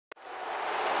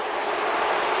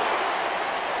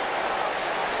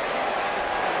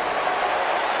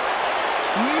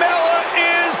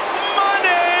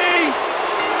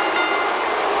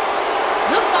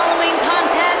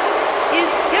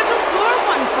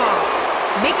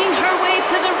Making her way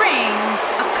to the ring,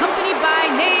 accompanied by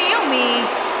Naomi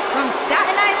from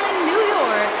Staten Island, New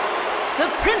York, the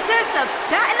Princess of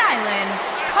Staten Island,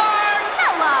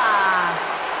 Carmella.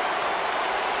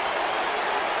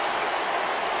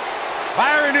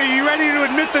 Byron, are you ready to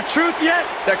admit the truth yet?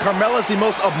 That Carmella's the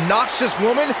most obnoxious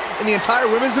woman in the entire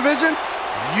women's division?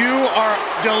 You are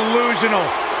delusional.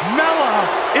 Mella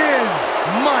is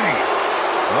money.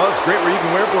 Well, it's great where you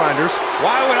can wear blinders.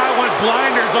 Why would I want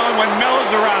blinders on when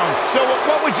Mella's around? So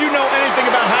what would you know anything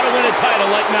about how to win a title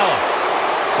like Mella?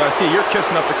 So I see you're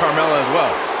kissing up to Carmella as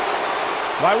well.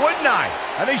 Why wouldn't I?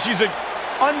 I think she's an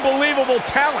unbelievable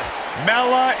talent.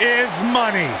 Mella is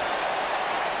money.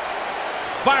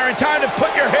 Byron, time to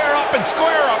put your hair up and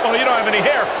square up. Well, you don't have any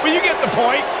hair, but you get the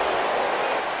point.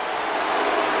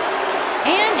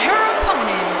 And her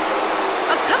opponent,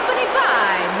 accompanied by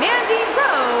Mandy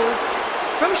Rose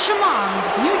from Chemung,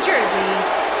 New Jersey,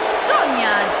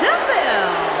 Sonya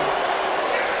Deville.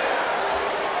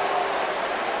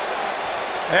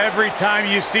 Every time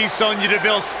you see Sonya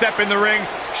Deville step in the ring,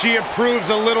 she improves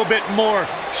a little bit more.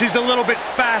 She's a little bit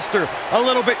faster, a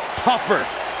little bit tougher.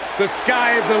 The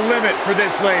sky is the limit for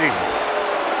this lady.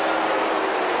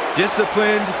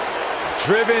 Disciplined,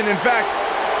 driven. In fact,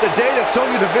 the day that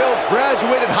Sonya Deville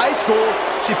graduated high school,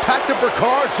 she packed up her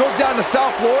car, drove down to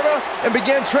South Florida, and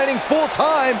began training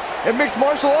full-time in mixed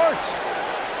martial arts.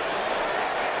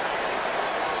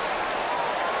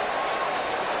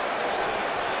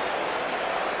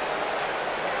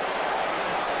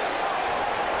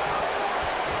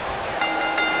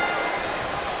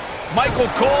 Michael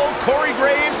Cole, Corey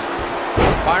Graves,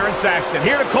 Byron Saxton,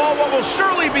 here to call what will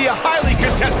surely be a highly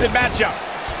contested matchup.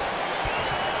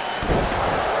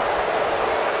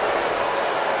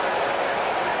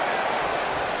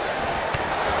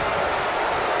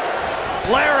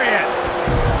 Lariat.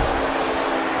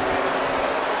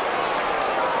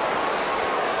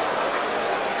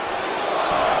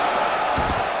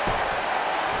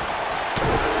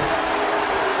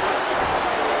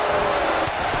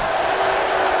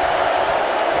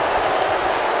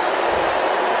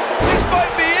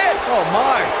 Oh,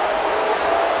 my.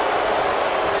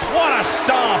 What a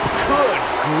stomp. Good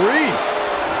grief.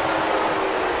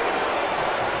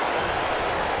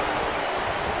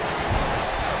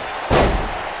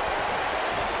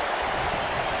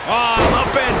 Oh,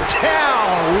 up and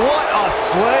down. What a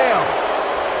slam.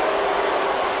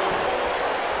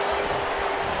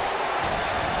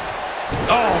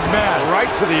 Oh, man.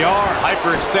 Right to the arm.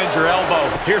 Hyperextend your elbow.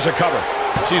 Here's a cover.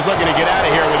 She's looking to get out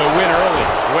of here with a win early.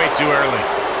 Way too early.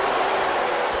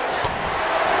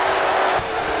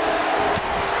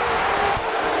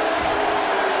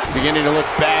 Beginning to look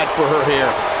bad for her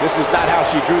here. This is not how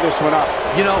she drew this one up.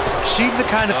 You know, she's the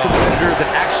kind of competitor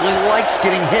that actually likes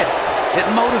getting hit. It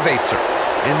motivates her.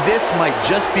 And this might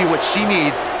just be what she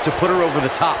needs to put her over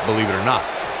the top, believe it or not.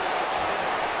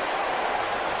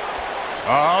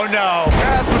 Oh, no.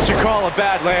 That's what you call a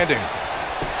bad landing.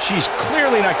 She's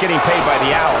clearly not getting paid by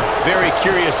the hour. Very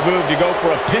curious move to go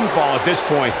for a pinfall at this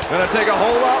point. Gonna take a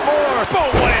whole lot more.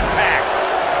 Boom, what impact!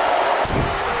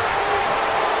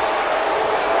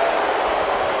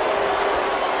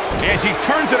 And she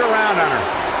turns it around on her.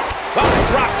 Oh,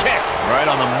 drop kick. Right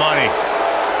on the money.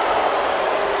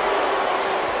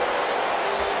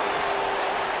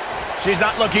 She's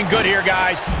not looking good here,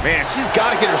 guys. Man, she's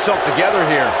got to get herself together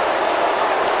here.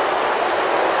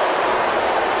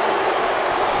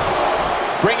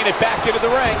 Bringing it back into the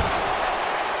ring.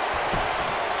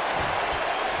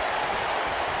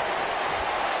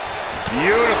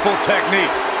 Beautiful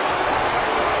technique.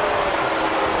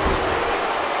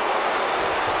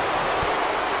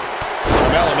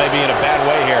 Carmella may be in a bad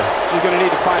way here. She's going to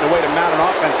need to find a way to mount an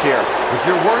offense here. If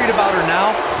you're worried about her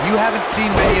now, you haven't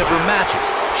seen many of her matches.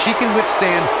 She can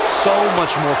withstand so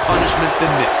much more punishment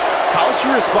than this. How she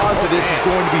responds to this is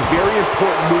going to be very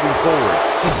important moving forward.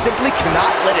 She simply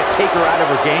cannot let it take her out of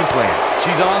her game plan.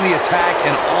 She's on the attack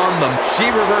and on them. She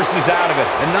reverses out of it.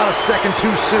 And not a second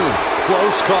too soon.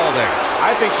 Close call there.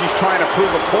 I think she's trying to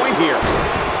prove a point here.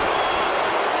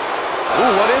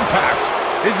 Ooh, what impact.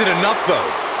 Is it enough, though?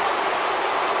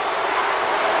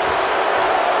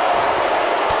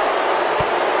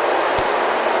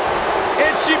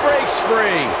 And she breaks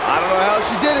free. I don't know how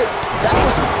she did it. That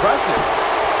was impressive.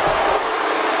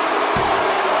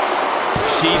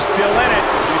 She's still in it.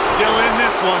 She's still in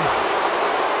this one.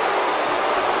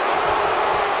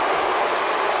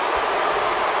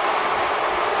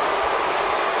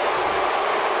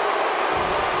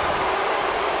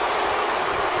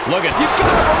 Look at. You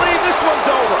gotta believe this one's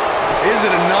over. Is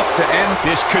it enough to end?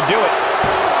 This could do it.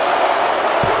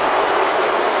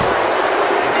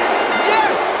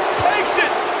 Yes! Takes it!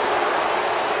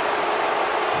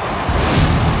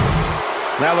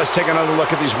 Now let's take another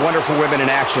look at these wonderful women in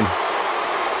action.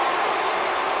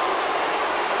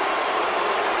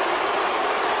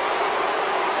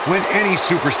 When any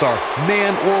superstar,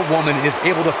 man or woman, is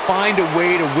able to find a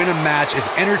way to win a match as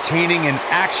entertaining and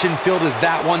action-filled as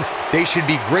that one, they should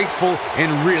be grateful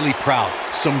and really proud.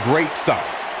 Some great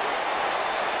stuff.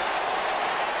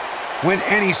 When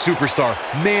any superstar,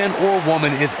 man or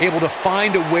woman, is able to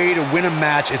find a way to win a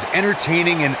match as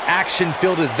entertaining and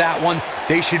action-filled as that one,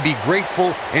 they should be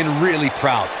grateful and really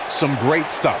proud. Some great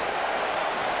stuff.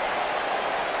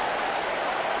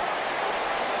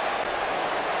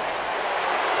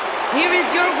 Here is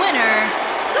your winner,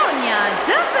 Sonya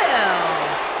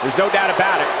Deville. There's no doubt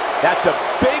about it. That's a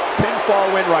big pinfall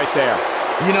win right there.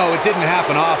 You know, it didn't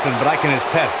happen often, but I can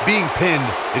attest, being pinned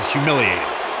is humiliating.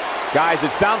 Guys,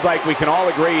 it sounds like we can all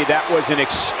agree that was an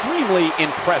extremely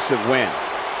impressive win.